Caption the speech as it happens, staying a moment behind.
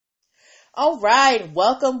All right.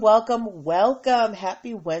 Welcome.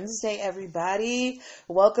 Happy Wednesday, everybody.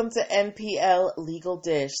 Welcome to NPL Legal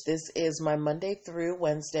Dish. This is my Monday through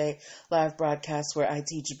Wednesday live broadcast where I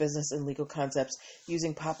teach business and legal concepts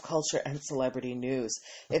using pop culture and celebrity news.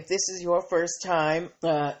 If this is your first time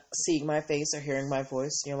seeing my face or hearing my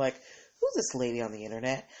voice, you're like, who's this lady on the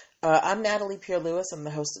internet? I'm Natalie Pierre-Lewis. I'm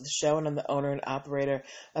the host of the show, and I'm the owner and operator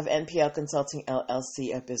of NPL Consulting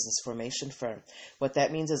LLC, a business formation firm. What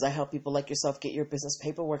that means is I help people like yourself get your business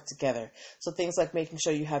paperwork together. So things like making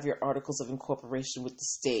sure you have your articles of incorporation with the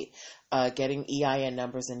state, getting EIN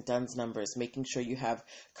numbers and DUNS numbers, making sure you have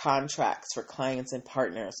contracts for clients and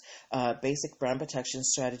partners, basic brand protection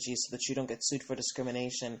strategies so that you don't get sued for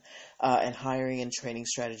discrimination, and hiring and training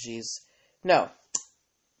strategies. No.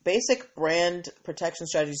 Basic brand protection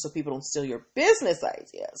strategies so people don't steal your business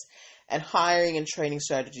ideas, and hiring and training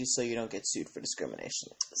strategies so you don't get sued for discrimination.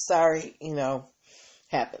 Sorry,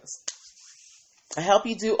 happens. I help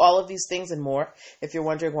you do all of these things and more. If you're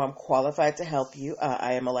wondering why I'm qualified to help you,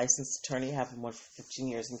 I am a licensed attorney. I have been one for 15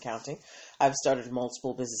 years and counting. I've started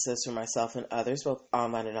multiple businesses for myself and others, both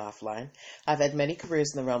online and offline. I've had many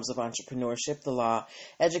careers in the realms of entrepreneurship, the law,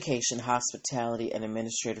 education, hospitality, and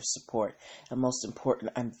administrative support. And most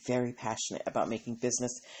important, I'm very passionate about making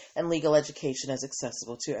business and legal education as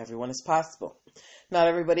accessible to everyone as possible. Not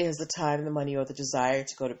everybody has the time, the money, or the desire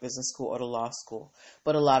to go to business school or to law school,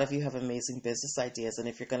 but a lot of you have amazing business ideas, and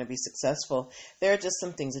if you're going to be successful, there are just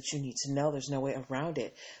some things that you need to know. There's no way around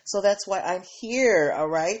it. So that's why I'm here, all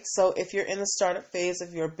right? So if you're in the startup phase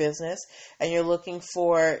of your business and you're looking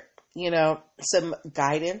for some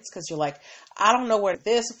guidance because you're like, I don't know where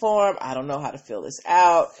this form, I don't know how to fill this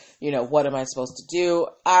out, what am I supposed to do?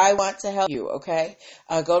 I want to help you, okay?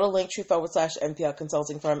 Go to Linktree/NPL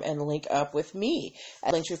Consulting Firm and link up with me.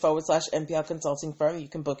 At Linktree/NPL Consulting Firm, you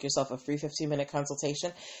can book yourself a free 15-minute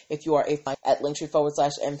consultation. If you are at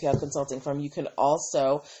Linktree/NPL Consulting Firm, you can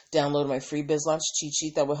also download my free Biz Launch cheat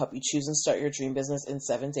sheet that will help you choose and start your dream business in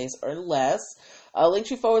 7 days or less.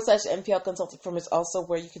 Linktree/NPL Consulting Firm is also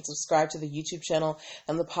where you can subscribe to the YouTube channel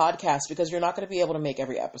and the podcast because you're not going to be able to make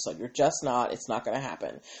every episode. You're just not. It's not going to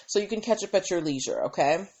happen. So you can catch up at your leisure,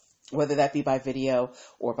 okay? Whether that be by video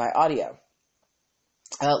or by audio.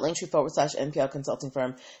 Linktree/NPL Consulting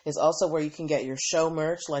Firm is also where you can get your show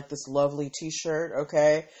merch, like this lovely t-shirt,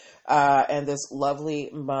 okay? And this lovely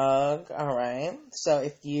mug, all right? So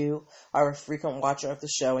if you are a frequent watcher of the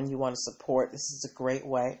show and you want to support, this is a great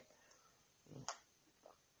way.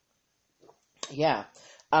 Yeah.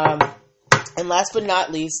 And last but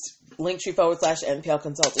not least, Linktree/NPL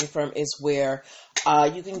Consulting Firm is where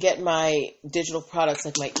you can get my digital products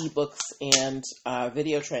like my ebooks and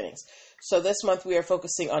video trainings. So this month we are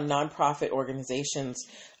focusing on nonprofit organizations.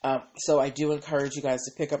 So I do encourage you guys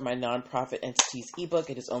to pick up my nonprofit entities ebook.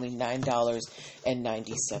 It is only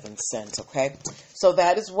 $9.97. Okay. So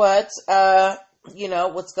that is what's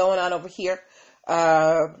going on over here.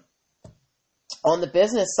 On the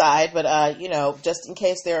business side, but, just in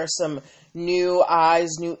case there are some new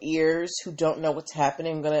eyes, new ears who don't know what's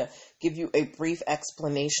happening, I'm going to give you a brief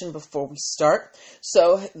explanation before we start.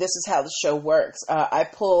 So this is how the show works. I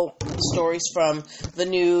pull stories from the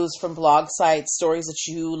news, from blog sites, stories that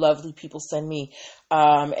you lovely people send me,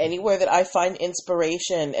 anywhere that I find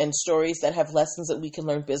inspiration and stories that have lessons that we can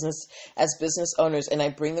learn as business owners, and I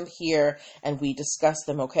bring them here and we discuss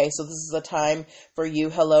them, okay? So this is a time for you.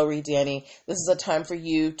 Hello, Danny. This is a time for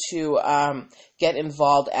you to get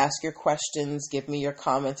involved, ask your questions, give me your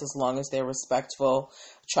comments as long as they're respectful.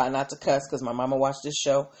 Try not to cuss because my mama watched this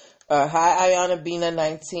show. Hi, Ayana Bina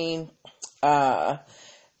 19.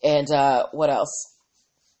 And what else?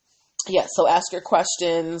 Yeah, so ask your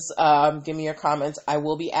questions, give me your comments. I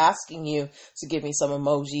will be asking you to give me some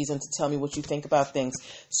emojis and to tell me what you think about things.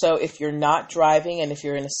 So if you're not driving and if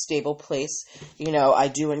you're in a stable place, I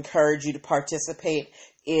do encourage you to participate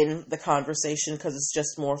in the conversation because it's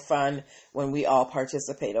just more fun when we all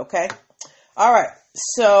participate, okay? All right,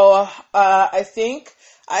 so I think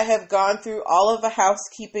I have gone through all of the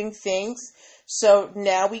housekeeping things. So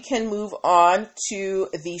now we can move on to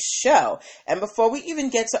the show. And before we even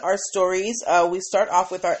get to our stories, we start off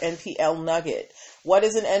with our NPL Nugget. What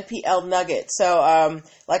is an NPL Nugget? So,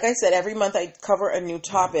 like I said, every month I cover a new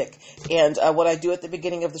topic. And what I do at the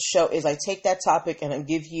beginning of the show is I take that topic and I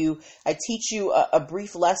teach you a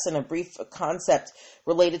brief lesson, a brief concept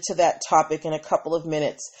related to that topic in a couple of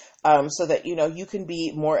minutes, so that, you can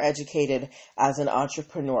be more educated as an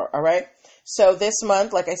entrepreneur. All right. So this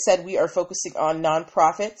month, like I said, we are focusing on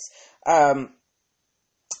nonprofits.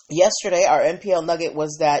 yesterday, our NPL nugget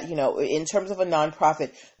was that, in terms of a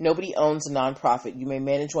nonprofit, nobody owns a nonprofit. You may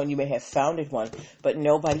manage one, you may have founded one, but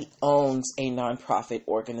nobody owns a nonprofit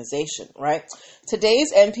organization, right?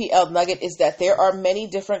 Today's NPL nugget is that there are many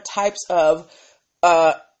different types of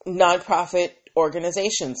nonprofit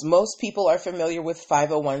organizations. Most people are familiar with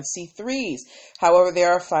 501c3s. However,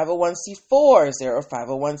 there are 501c4s, there are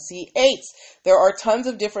 501c8s. There are tons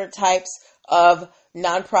of different types of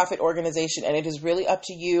nonprofit organization, and it is really up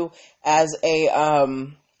to you as a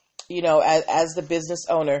as the business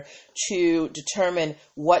owner to determine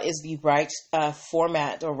what is the right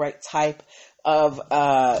format or right type of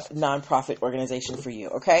nonprofit organization for you.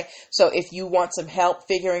 Okay, so if you want some help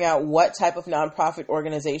figuring out what type of nonprofit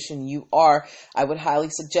organization you are, I would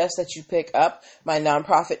highly suggest that you pick up my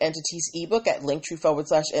nonprofit entities ebook at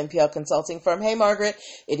linktree/NPL consulting firm. Hey Margaret,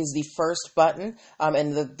 it is the first button,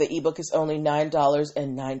 and the ebook is only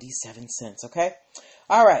 $9.97. Okay.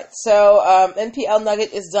 All right, so NPL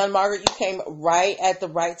Nugget is done. Margaret, you came right at the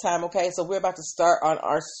right time. Okay, so we're about to start on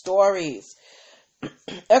our stories.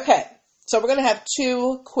 Okay. So we're going to have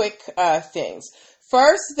two quick things.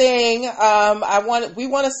 First thing, we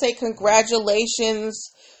want to say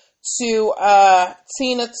congratulations to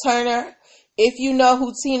Tina Turner. If you know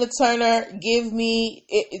who Tina Turner, give me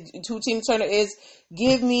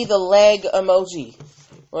the leg emoji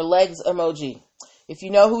or legs emoji. If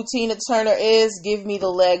you know who Tina Turner is, give me the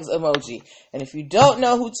legs emoji. And if you don't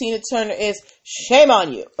know who Tina Turner is, shame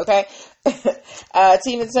on you, okay?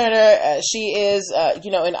 Tina Turner, she is,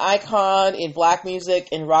 an icon in black music,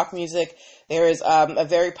 in rock music. There is a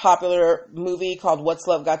very popular movie called What's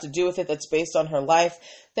Love Got to Do With It that's based on her life.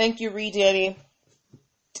 Thank you, Ree Danny.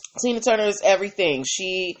 Tina Turner is everything.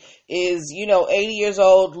 She is, 80 years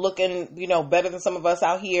old, looking, better than some of us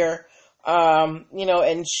out here.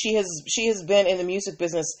 And she has been in the music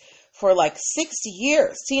business for like 60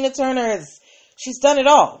 years. Tina Turner she's done it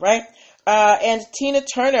all, right? And Tina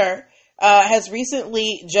Turner has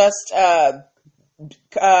recently just done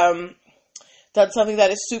something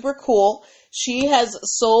that is super cool. She has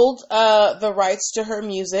sold the rights to her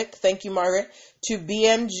music, thank you, Margaret, to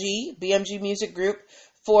BMG Music Group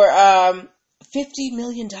for $50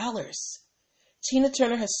 million. Tina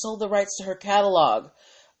Turner has sold the rights to her catalog,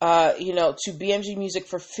 to BMG Music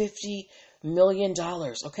for $50 million,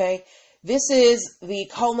 okay? This is the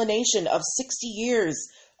culmination of 60 years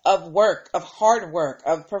of work, of hard work,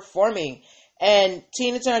 of performing. And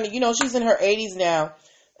Tina Turner, she's in her 80s now,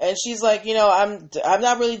 and she's like, I'm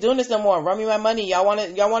not really doing this no more. Run me my money. Y'all want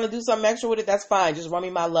to do something extra with it? That's fine. Just run me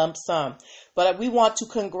my lump sum. But we want to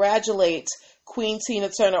congratulate Queen Tina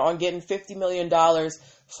Turner on getting $50 million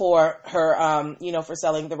for her, for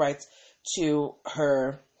selling the rights to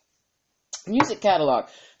her music catalog.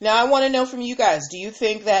 Now, I want to know from you guys, do you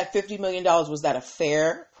think that $50 million, was that a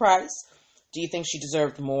fair price? Do you think she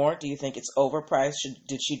deserved more? Do you think it's overpriced?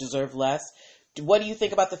 Did she deserve less? What do you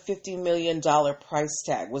think about the $50 million price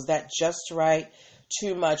tag? Was that just right,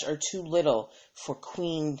 too much, or too little for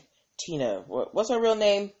Queen Tina? What's her real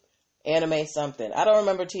name? Anime something. I don't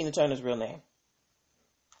remember Tina Turner's real name.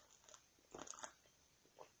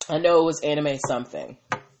 I know it was Anime something.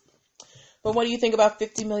 But what do you think about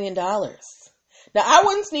 $50 million? Now, I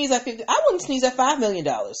wouldn't sneeze at $5 million.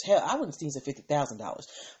 Hell, I wouldn't sneeze at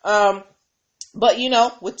 $50,000. But,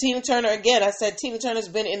 with Tina Turner, again, I said Tina Turner's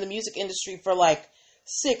been in the music industry for like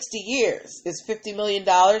 60 years. Is $50 million,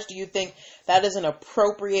 do you think that is an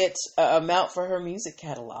appropriate amount for her music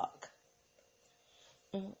catalog?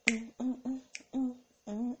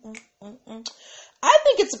 I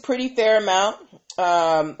think it's a pretty fair amount.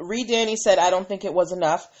 Ree Danny said, I don't think it was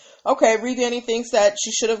enough. Okay, Ree Danny thinks that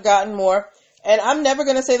she should have gotten more. And I'm never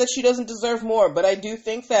going to say that she doesn't deserve more, but I do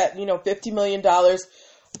think that, $50 million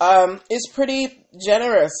is pretty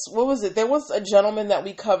generous. What was it? There was a gentleman that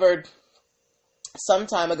we covered some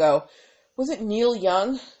time ago. Was it Neil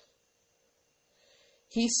Young?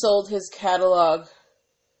 He sold his catalog.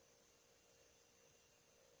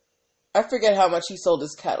 I forget how much he sold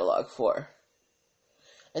his catalog for.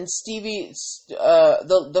 And Stevie,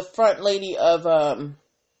 the front lady of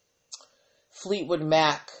Fleetwood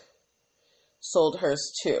Mac, sold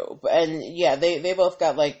hers too. And yeah, they both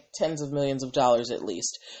got like tens of millions of dollars at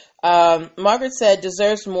least. Margaret said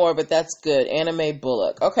deserves more, but that's good. Anime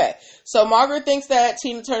Bullock. Okay, so Margaret thinks that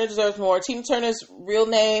Tina Turner deserves more. Tina Turner's real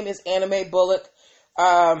name is Anime Bullock.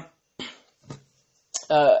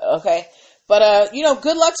 Okay. But,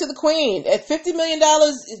 good luck to the queen. At $50 million,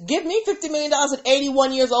 give me $50 million at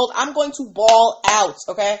 81 years old. I'm going to ball out,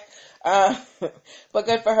 okay? But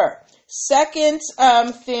good for her. Second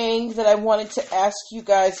thing that I wanted to ask you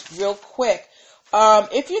guys real quick.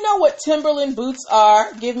 If you know what Timberland boots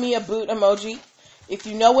are, give me a boot emoji. If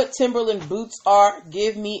you know what Timberland boots are,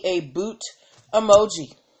 give me a boot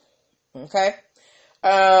emoji. Okay?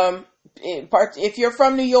 If you're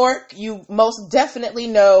from New York, you most definitely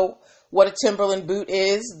know what a Timberland boot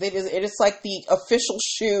is. It is like the official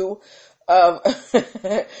shoe of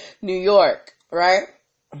New York, right?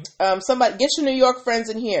 Somebody, get your New York friends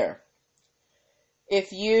in here.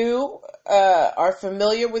 If you are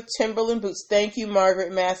familiar with Timberland boots, thank you,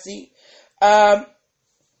 Margaret Massey.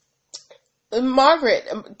 Margaret,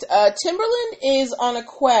 Timberland is on a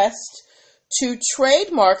quest to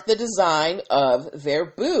trademark the design of their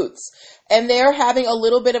boots. And they're having a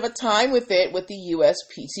little bit of a time with it with the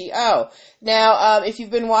USPTO. Now, if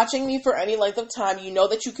you've been watching me for any length of time, you know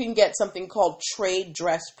that you can get something called trade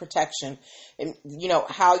dress protection. And, you know,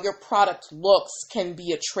 how your product looks can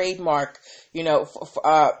be a trademark,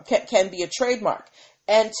 can be a trademark.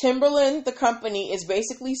 And Timberland, the company, is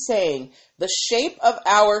basically saying the shape of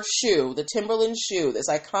our shoe, the Timberland shoe, this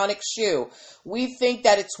iconic shoe, we think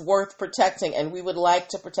that it's worth protecting and we would like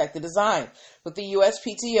to protect the design. But the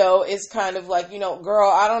USPTO is kind of like, girl,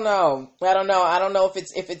 I don't know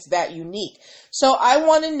if it's that unique. So I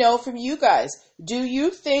want to know from you guys, do you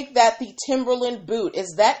think that the Timberland boot,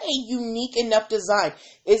 is that a unique enough design?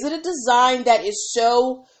 Is it a design that is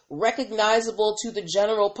so recognizable to the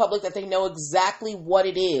general public that they know exactly what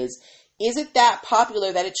it is? Is it that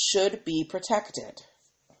popular that it should be protected?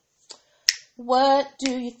 What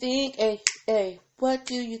do you think? What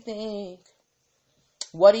do you think?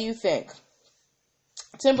 What do you think?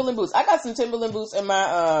 Timberland boots. I got some Timberland boots in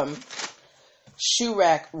my shoe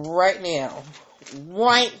rack right now.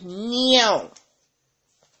 Right now.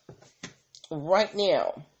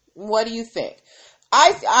 What do you think?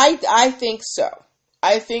 I think so.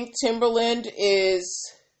 I think Timberland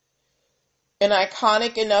is an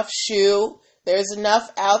iconic enough shoe. There's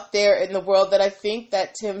enough out there in the world that I think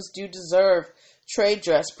that Timbs do deserve trade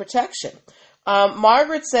dress protection.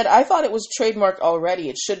 Margaret said, I thought it was trademarked already.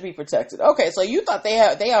 It should be protected. Okay, so you thought they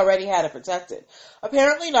already had it protected.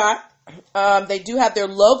 Apparently not. They do have their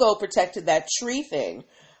logo protected, that tree thing.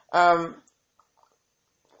 But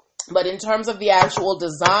in terms of the actual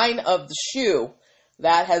design of the shoe,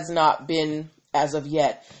 that has not been, as of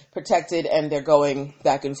yet, protected, and they're going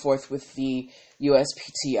back and forth with the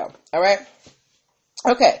USPTO. All right?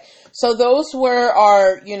 Okay, so those were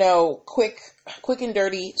our, quick and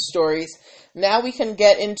dirty stories. Now we can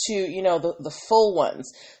get into, the full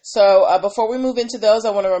ones. So before we move into those, I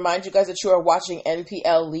want to remind you guys that you are watching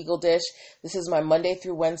NPL Legal Dish. This is my Monday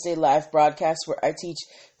through Wednesday live broadcast where I teach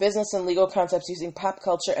business and legal concepts using pop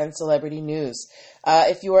culture and celebrity news.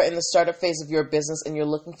 If you are in the startup phase of your business and you're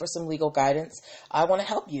looking for some legal guidance, I want to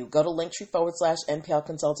help you. Go to Linktree/NPL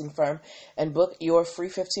Consulting Firm and book your free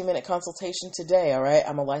 15-minute consultation today, all right?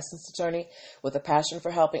 I'm a licensed attorney with a passion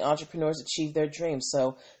for helping entrepreneurs achieve their dreams.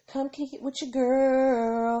 So come kick it with your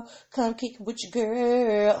girl. Come kick it with your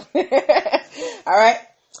girl. All right?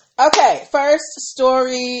 Okay, next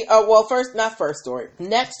story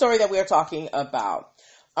that we are talking about.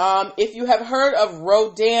 If you have heard of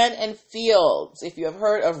Rodan and Fields,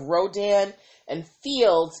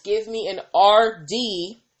 give me an RD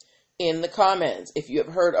in the comments. If you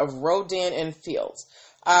have heard of Rodan and Fields.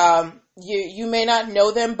 You may not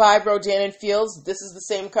know them by Rodan and Fields. This is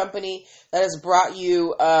the same company that has brought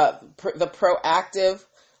you the Proactive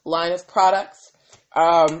line of products.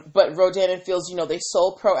 But Rodan and Fields, they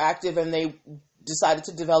sold Proactive and they decided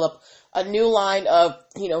to develop a new line of,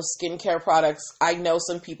 skincare products. I know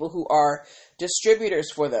some people who are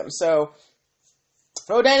distributors for them. So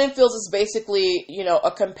Rodan and Fields is basically,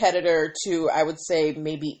 a competitor to, I would say,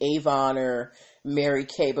 maybe Avon or Mary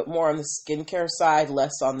Kay, but more on the skincare side,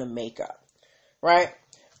 less on the makeup, right?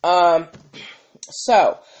 Rodan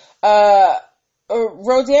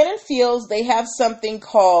and Fields, they have something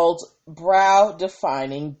called Brow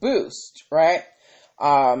Defining Boost, right?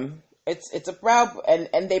 It's a brow,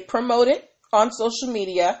 and they promote it on social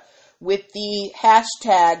media with the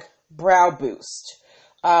hashtag Brow Boost.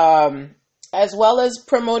 As well as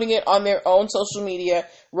promoting it on their own social media,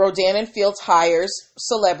 Rodan and Fields hires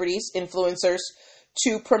celebrities, influencers,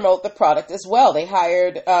 to promote the product as well. They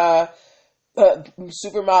hired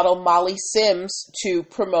supermodel Molly Sims to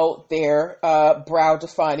promote their brow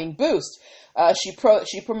defining boost. She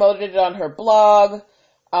promoted it on her blog,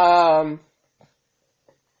 and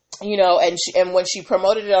when she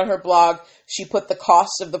promoted it on her blog, she put the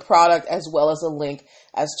cost of the product as well as a link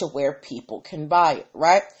as to where people can buy it,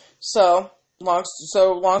 right? So long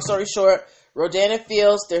story short, Rodan and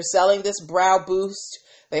Fields, they're selling this brow boost.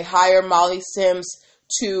 They hire Molly Sims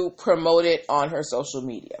to promote it on her social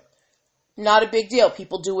media. Not a big deal.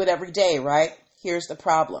 People do it every day, right? Here's the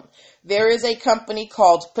problem. There is a company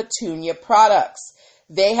called Petunia Products.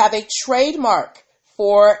 They have a trademark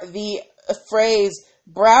for the phrase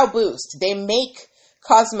brow boost. They make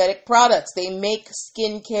cosmetic products. They make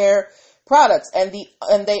skincare products, and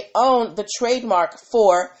they own the trademark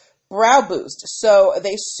for brow boost. So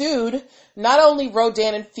they sued not only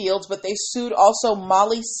Rodan and Fields, but they sued also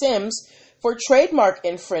Molly Sims for trademark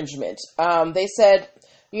infringement. They said,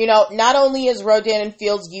 not only is Rodan and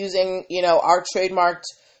Fields using, our trademarked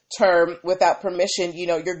term without permission,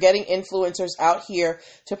 you're getting influencers out here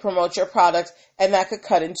to promote your product, and that could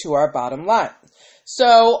cut into our bottom line.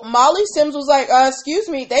 So Molly Sims was like, excuse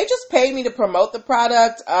me, they just paid me to promote the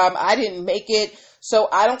product. I didn't make it, so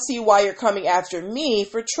I don't see why you're coming after me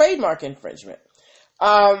for trademark infringement.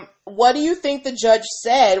 What do you think the judge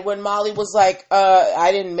said when Molly was like,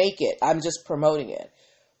 I didn't make it, I'm just promoting it?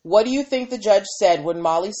 What do you think the judge said when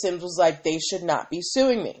Molly Sims was like, they should not be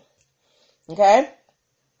suing me? Okay?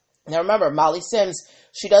 Now remember, Molly Sims,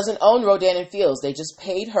 she doesn't own Rodan and Fields. They just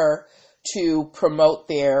paid her to promote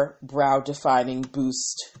their brow-defining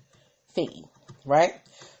boost thingy, right?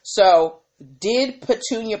 So, did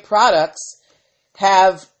Petunia Products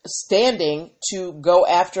have standing to go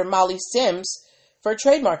after Molly Sims for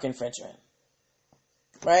trademark infringement?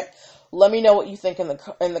 Right? Let me know what you think in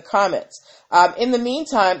the comments. In the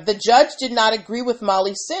meantime, the judge did not agree with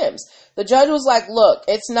Molly Sims. The judge was like, look,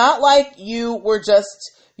 it's not like you were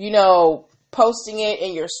just, posting it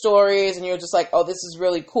in your stories and you're just like, oh, this is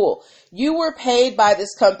really cool. You were paid by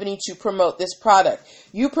this company to promote this product.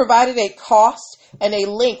 You provided a cost and a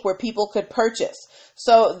link where people could purchase.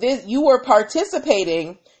 So you were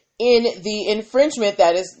participating in the infringement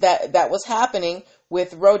that was happening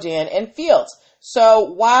with Rodan and Fields.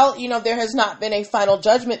 So while, there has not been a final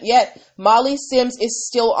judgment yet, Molly Sims is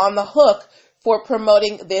still on the hook for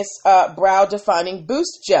promoting this brow-defining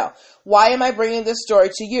boost gel. Why am I bringing this story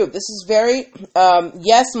to you? This is very,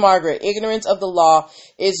 yes, Margaret, ignorance of the law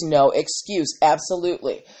is no excuse.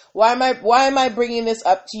 Absolutely. Why am I bringing this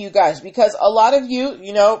up to you guys? Because a lot of you,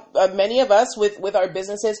 many of us with our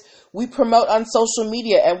businesses, we promote on social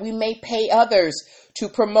media, and we may pay others to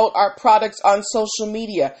promote our products on social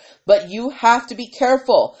media. But you have to be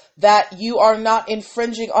careful that you are not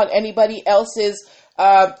infringing on anybody else's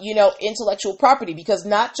intellectual property, because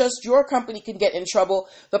not just your company can get in trouble,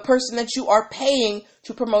 the person that you are paying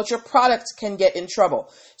to promote your product can get in trouble.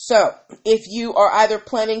 So if you are either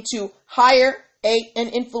planning to hire an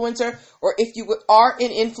influencer, or if you are an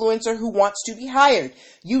influencer who wants to be hired,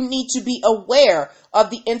 you need to be aware of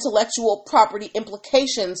the intellectual property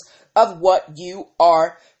implications of what you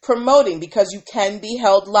are promoting, because you can be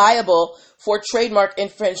held liable for trademark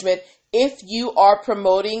infringement if you are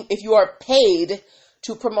paid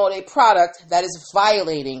to promote a product that is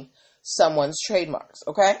violating someone's trademarks,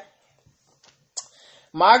 okay?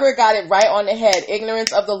 Margaret got it right on the head.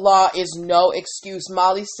 Ignorance of the law is no excuse.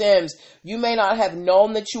 Molly Sims, you may not have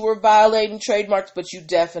known that you were violating trademarks, but you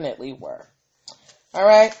definitely were. All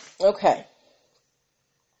right? Okay.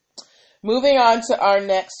 Moving on to our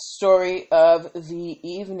next story of the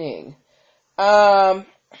evening. Margaret,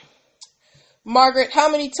 how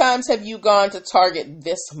many times have you gone to Target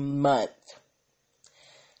this month?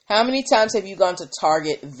 How many times have you gone to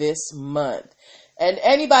Target this month? And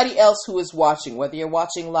anybody else who is watching, whether you're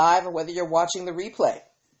watching live or whether you're watching the replay.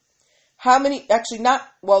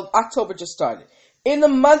 October just started. In the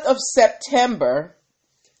month of September,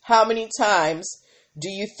 how many times do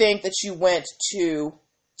you think that you went to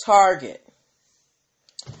Target?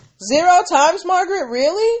 0 times, Margaret?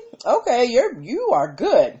 Really? Okay, you are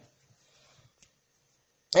good.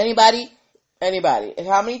 Anybody?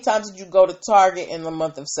 How many times did you go to Target in the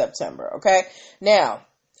month of September? Okay. Now,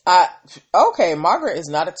 Margaret is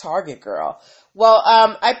not a Target girl. Well,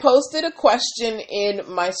 I posted a question in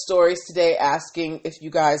my stories today asking if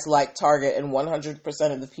you guys like Target, and 100%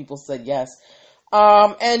 of the people said yes.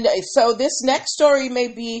 And so this next story may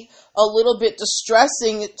be a little bit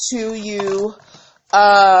distressing to you,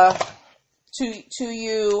 to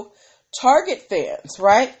you Target fans,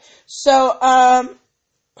 right? So,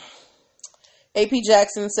 AP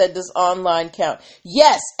Jackson said, does online count?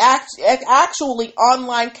 Yes, actually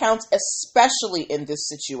online counts, especially in this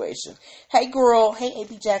situation. Hey girl, hey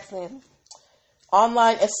AP Jackson.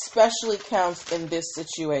 Online especially counts in this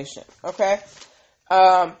situation, okay?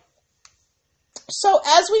 So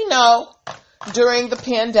as we know, during the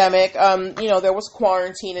pandemic, there was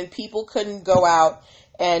quarantine and people couldn't go out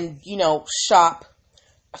and, shop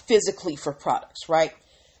physically for products, right?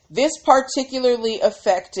 This particularly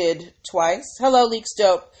affected twice. Hello, Leaks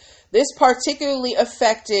Dope. This particularly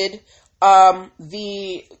affected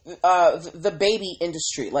the baby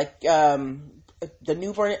industry, like the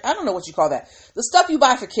newborn. I don't know what you call that. The stuff you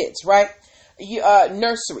buy for kids, right?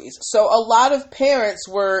 Nurseries. So a lot of parents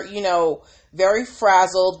were, very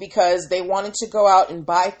frazzled because they wanted to go out and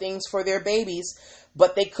buy things for their babies,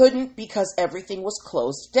 but they couldn't because everything was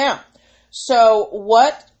closed down. So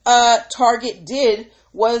what Target did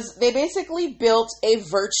was they basically built a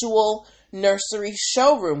virtual nursery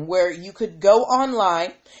showroom where you could go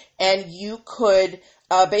online and you could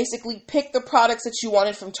basically pick the products that you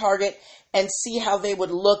wanted from Target and see how they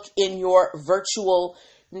would look in your virtual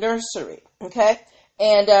nursery. Okay.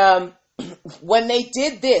 And when they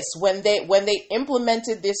did this, when they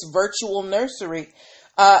implemented this virtual nursery,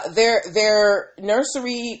 their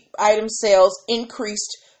nursery item sales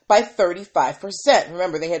increased by 35%.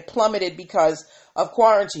 Remember, they had plummeted because of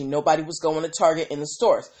quarantine. Nobody was going to Target in the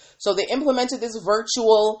stores. So they implemented this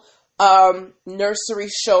virtual nursery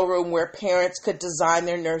showroom where parents could design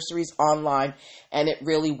their nurseries online, and it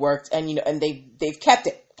really worked. And they've kept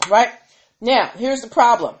it, right? Now, here's the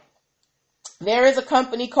problem. There is a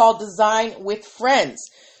company called Design with Friends.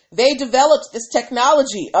 They developed this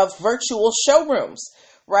technology of virtual showrooms,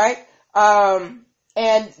 right?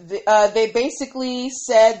 They basically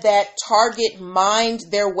said that Target mined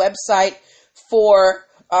their website for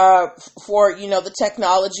the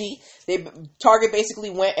technology. Target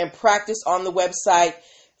basically went and practiced on the website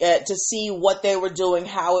to see what they were doing,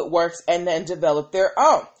 how it works, and then developed their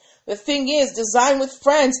own. The thing is, Design with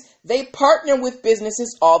Friends, they partner with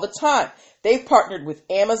businesses all the time. They've partnered with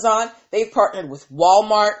Amazon. They've partnered with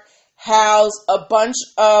Walmart, House, a bunch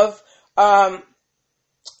of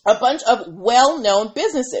well-known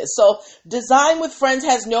businesses. So Design with Friends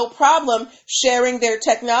has no problem sharing their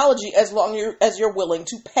technology as long as you're willing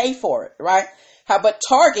to pay for it, right? But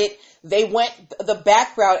Target, they went the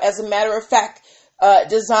background. As a matter of fact,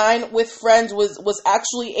 Design with Friends was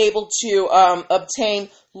actually able to obtain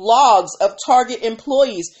logs of Target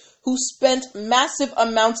employees who spent massive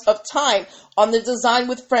amounts of time on the Design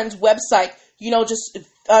with Friends website, just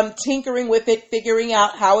tinkering with it, figuring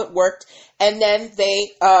out how it worked. And then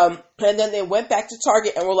they went back to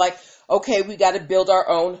Target and were like, okay, we got to build our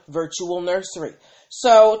own virtual nursery.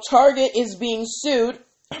 So Target is being sued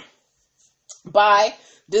by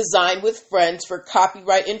Design with Friends for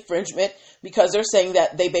copyright infringement because they're saying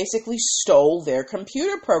that they basically stole their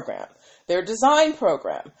computer program, their design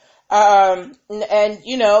program.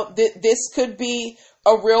 This could be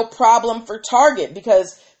a real problem for Target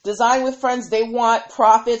because Design with Friends, they want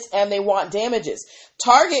profits and they want damages.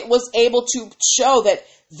 Target was able to show that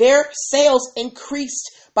their sales increased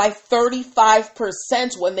by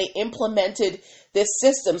 35% when they implemented this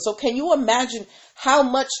system. So can you imagine how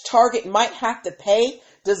much Target might have to pay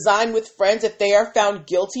Design with Friends if they are found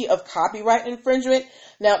guilty of copyright infringement?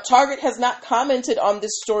 Now, Target has not commented on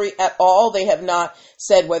this story at all. They have not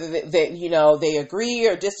said whether they agree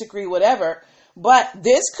or disagree, whatever. But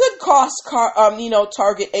this could cost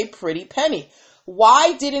Target a pretty penny.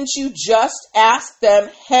 Why didn't you just ask them,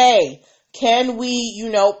 hey, can we,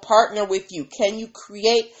 partner with you? Can you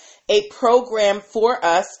create a program for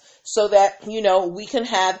us so that, we can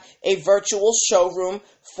have a virtual showroom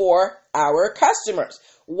for our customers?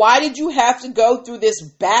 Why did you have to go through this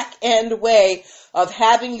back end way of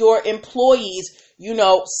having your employees,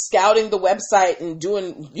 scouting the website and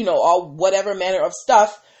doing, all whatever manner of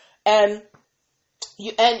stuff, and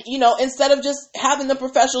instead of just having the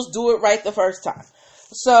professionals do it right the first time?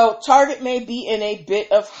 So Target may be in a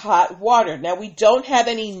bit of hot water. Now, we don't have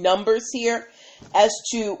any numbers here as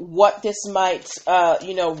to what this might,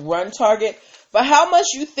 run Target, but how much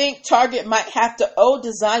you think Target might have to owe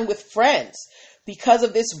Design with Friends because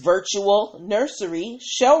of this virtual nursery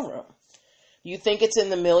showroom? You think it's in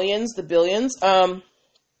the millions, the billions?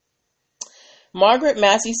 Margaret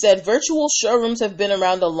Massey said, virtual showrooms have been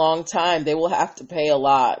around a long time. They will have to pay a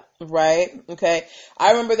lot, right? Okay.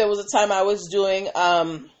 I remember there was a time I was doing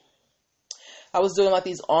like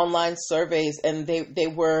these online surveys, and they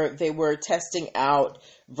were testing out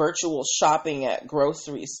virtual shopping at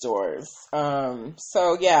grocery stores.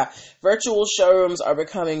 So yeah, virtual showrooms are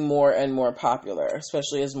becoming more and more popular,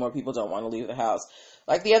 especially as more people don't want to leave the house.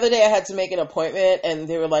 Like the other day I had to make an appointment and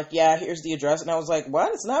they were like, yeah, here's the address. And I was like,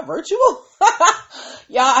 what? It's not virtual?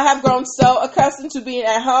 Yeah, I have grown so accustomed to being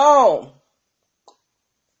at home.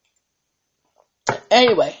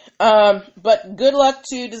 Anyway, but good luck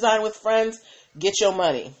to Design with Friends. Get your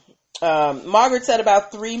money. Margaret said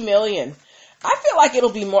about 3 million. I feel like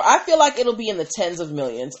it'll be more. I feel like it'll be in the tens of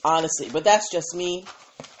millions, honestly. But that's just me.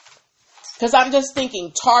 Because I'm just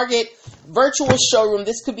thinking, Target virtual showroom,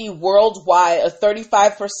 this could be worldwide, a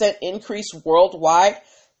 35% increase worldwide.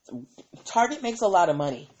 Target makes a lot of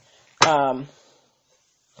money.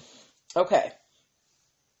 Okay.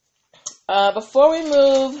 Before we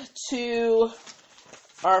move to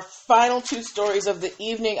our final two stories of the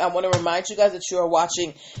evening, I want to remind you guys that you are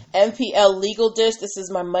watching MPL Legal Dish. This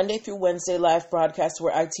is my Monday through Wednesday live broadcast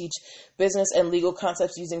where I teach business and legal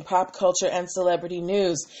concepts using pop culture and celebrity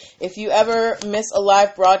news. If you ever miss a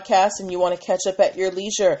live broadcast and you want to catch up at your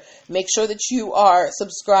leisure, make sure that you are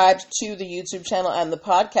subscribed to the YouTube channel and the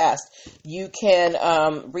podcast. You can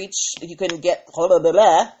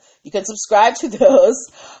you can subscribe to those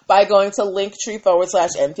by going to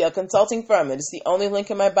linktree/MPL Consulting Firm. It is the only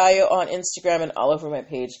link in my bio on Instagram and all over my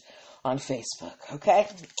page on Facebook. Okay?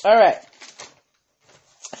 All right.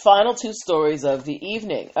 Final two stories of the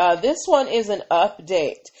evening. This one is an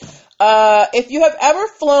update. If you have ever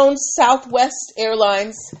flown Southwest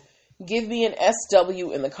Airlines, give me an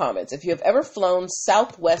SW in the comments. If you have ever flown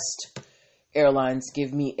Southwest Airlines,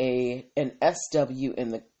 give me an SW in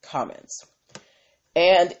the comments.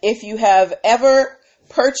 And if you have ever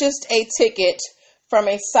purchased a ticket from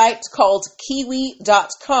a site called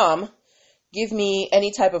Kiwi.com, give me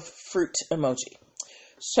any type of fruit emoji.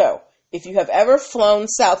 So, if you have ever flown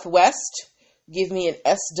Southwest, give me an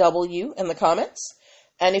SW in the comments.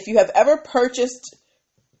 And if you have ever purchased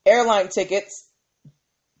airline tickets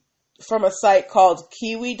from a site called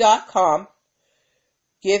Kiwi.com,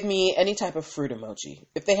 give me any type of fruit emoji.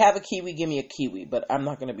 If they have a kiwi, give me a kiwi, but I'm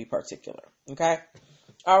not going to be particular. Okay?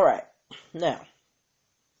 All right. Now,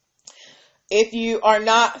 if you are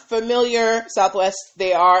not familiar, Southwest,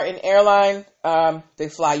 they are an airline. They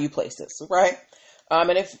fly you places, right?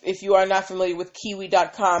 And if you are not familiar with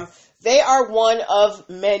Kiwi.com, they are one of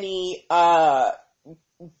many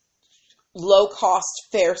low-cost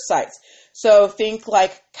fare sites. So think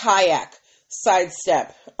like Kayak,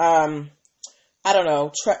 Sidestep,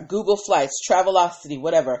 Google Flights, Travelocity,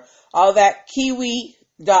 whatever. All that.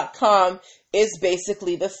 Kiwi.com is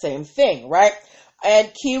basically the same thing, right?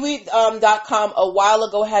 And Kiwi.com a while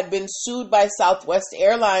ago had been sued by Southwest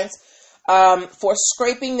Airlines for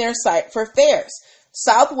scraping their site for fares.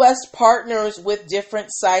 Southwest partners with different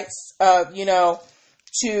sites,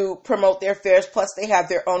 to promote their fares, plus they have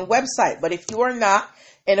their own website. But if you are not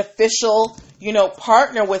an official,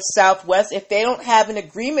 partner with Southwest, if they don't have an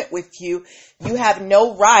agreement with you, you have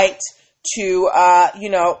no right to,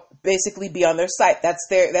 basically be on their site. That's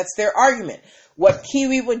their argument. What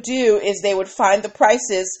Kiwi would do is they would find the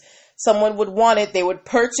prices. Someone would want it. They would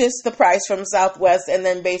purchase the price from Southwest and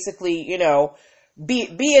then basically,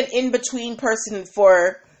 be an in-between person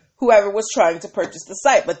for whoever was trying to purchase the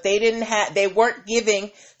site. But they weren't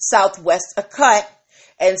giving Southwest a cut,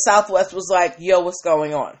 and Southwest was like, yo, what's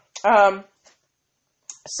going on?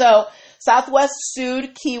 So Southwest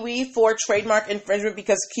sued Kiwi for trademark infringement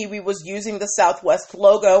because Kiwi was using the Southwest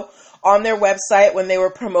logo on their website when they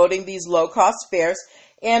were promoting these low-cost fares,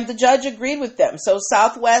 and the judge agreed with them. So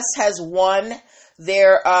Southwest has won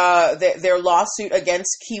their lawsuit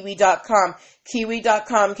against Kiwi.com.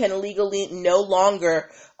 Kiwi.com can legally no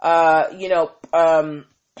longer,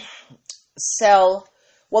 sell.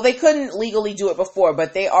 Well, they couldn't legally do it before,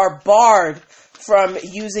 but they are barred from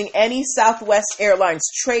using any Southwest Airlines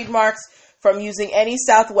trademarks, from using any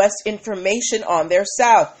Southwest information on their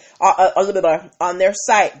on their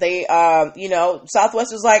site. They,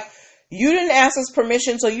 Southwest was like, you didn't ask us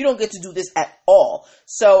permission, so you don't get to do this at all.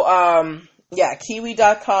 So,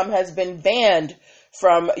 Kiwi.com has been banned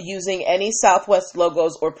from using any Southwest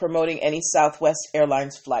logos or promoting any Southwest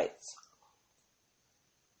Airlines flights.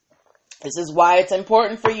 This is why it's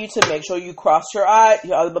important for you to make sure you cross your eyes,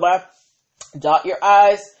 dot your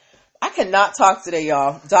I's. I cannot talk today,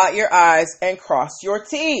 y'all. Dot your I's and cross your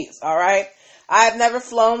T's, all right? I have never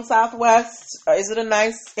flown Southwest. Is it a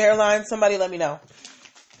nice airline? Somebody let me know.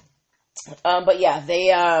 But yeah, they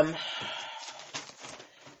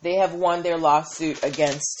have won their lawsuit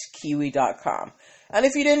against Kiwi.com. And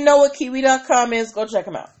if you didn't know what Kiwi.com is, go check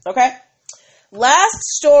them out, okay? Last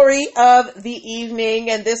story of the evening,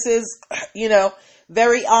 and this is,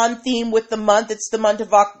 very on theme with the month. It's the month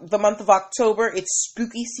of October. It's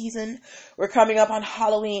spooky season. We're coming up on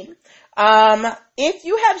Halloween. If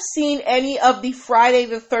you have seen any of the Friday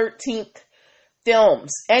the 13th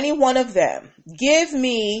films, any one of them, give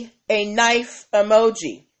me a knife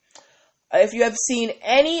emoji. If you have seen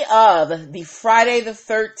any of the Friday the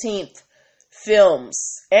 13th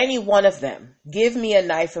films, any one of them, give me a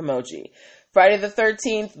knife emoji. Friday the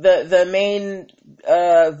 13th, the main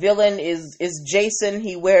villain is Jason.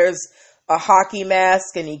 He wears a hockey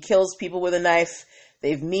mask and he kills people with a knife.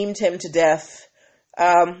 They've memed him to death.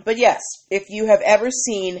 But yes, if you have ever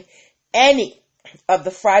seen any of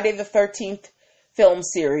the Friday the 13th film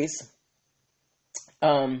series,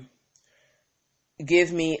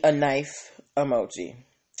 give me a knife emoji.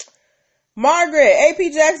 Margaret,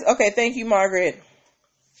 AP Jackson. Okay, thank you, Margaret.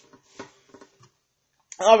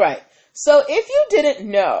 All right. So if you didn't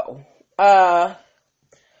know,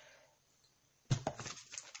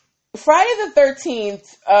 Friday the 13th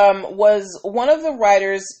was one of the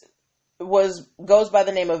writers goes by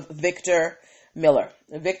the name of Victor Miller.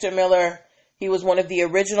 Victor Miller, he was one of the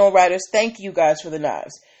original writers. Thank you guys for the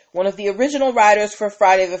knives. One of the original writers for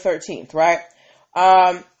Friday the 13th, right?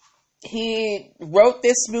 He wrote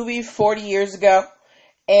this movie 40 years ago,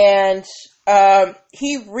 and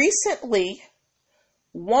he recently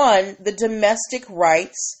won the domestic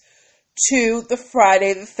rights to the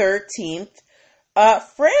Friday the 13th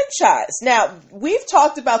franchise. Now, we've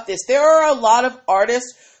talked about this. There are a lot of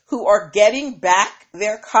artists who are getting back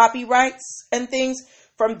their copyrights and things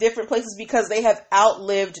from different places because they have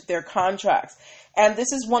outlived their contracts. And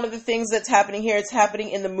this is one of the things that's happening here. It's happening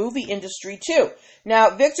in the movie industry too. Now,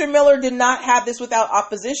 Victor Miller did not have this without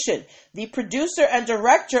opposition. The producer and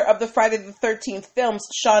director of the Friday the 13th films,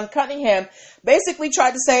 Sean Cunningham, basically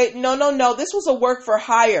tried to say, no, this was a work for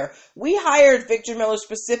hire. We hired Victor Miller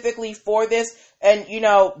specifically for this, and,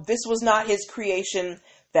 this was not his creation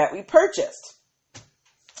that we purchased.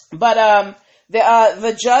 But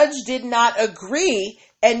the judge did not agree,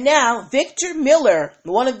 and now Victor Miller,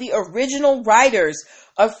 one of the original writers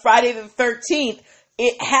of Friday the 13th, he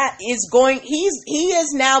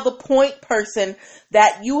is now the point person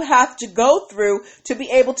that you have to go through to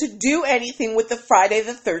be able to do anything with the Friday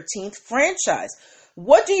the 13th franchise.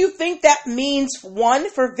 What do you think that means, one,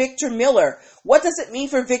 for Victor Miller? What does it mean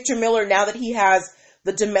for Victor Miller now that he has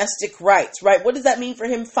the domestic rights, right? What does that mean for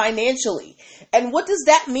him financially? And what does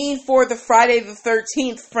that mean for the Friday the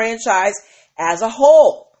 13th franchise as a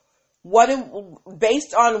whole?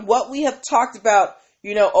 Based on what we have talked about,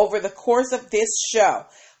 over the course of this show,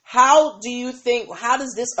 how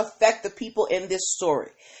does this affect the people in this story?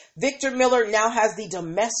 Victor Miller now has the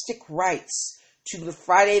domestic rights to the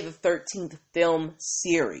Friday the 13th film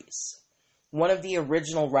series. One of the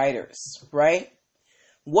original writers, right?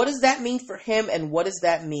 What does that mean for him, and what does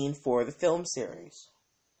that mean for the film series?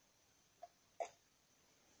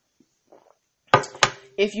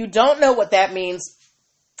 If you don't know what that means,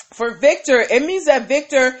 for Victor, it means that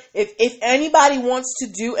Victor, if anybody wants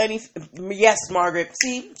to do anything, yes, Margaret,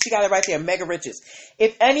 see, she got it right there, Mega Riches.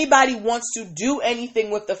 If anybody wants to do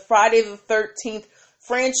anything with the Friday the 13th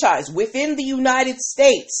franchise within the United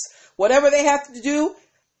States, whatever they have to do,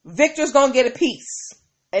 Victor's going to get a piece,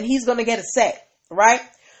 and he's going to get a say, right?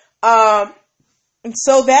 And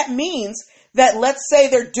so that means that, let's say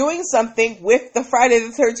they're doing something with the Friday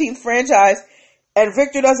the 13th franchise, and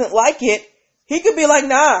Victor doesn't like it, he could be like,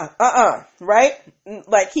 nah, right?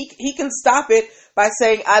 Like, he can stop it by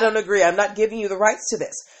saying, I don't agree. I'm not giving you the rights to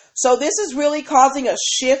this. So this is really causing a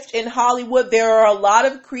shift in Hollywood. There are a lot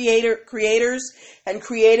of creators and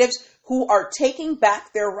creatives who are taking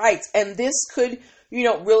back their rights. And this could,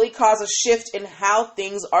 really cause a shift in how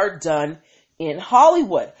things are done in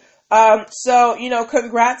Hollywood. So,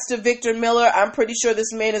 congrats to Victor Miller. I'm pretty sure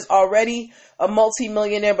this man is already a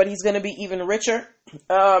multimillionaire, but he's going to be even richer.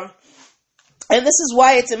 And this is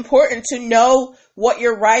why it's important to know what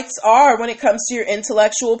your rights are when it comes to your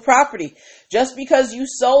intellectual property. Just because you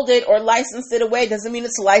sold it or licensed it away doesn't mean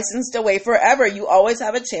it's licensed away forever. You always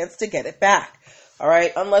have a chance to get it back. All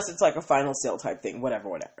right? Unless it's like a final sale type thing,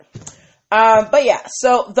 whatever. But yeah,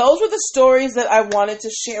 so those were the stories that I wanted to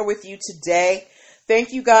share with you today.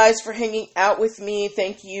 Thank you guys for hanging out with me.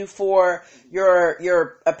 Thank you for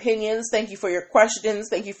your opinions. Thank you for your questions.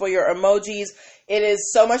 Thank you for your emojis. It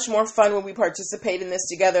is so much more fun when we participate in this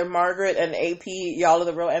together. Margaret and AP, y'all are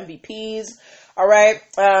the real MVPs. All right.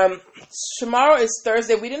 Tomorrow is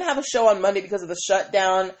Thursday. We didn't have a show on Monday because of the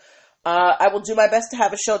shutdown. I will do my best to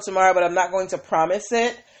have a show tomorrow, but I'm not going to promise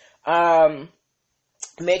it.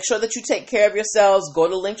 Make sure that you take care of yourselves. Go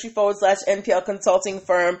to Linktree/NPL Consulting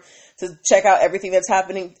Firm to check out everything that's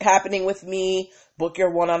happening with me. Book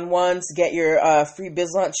your one-on-ones. Get your free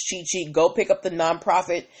biz lunch cheat sheet. Go pick up the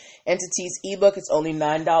Nonprofit Entities ebook. It's only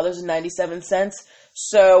 $9.97.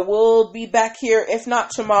 So we'll be back here, if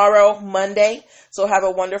not tomorrow, Monday. So have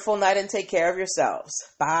a wonderful night and take care of yourselves.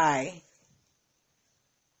 Bye.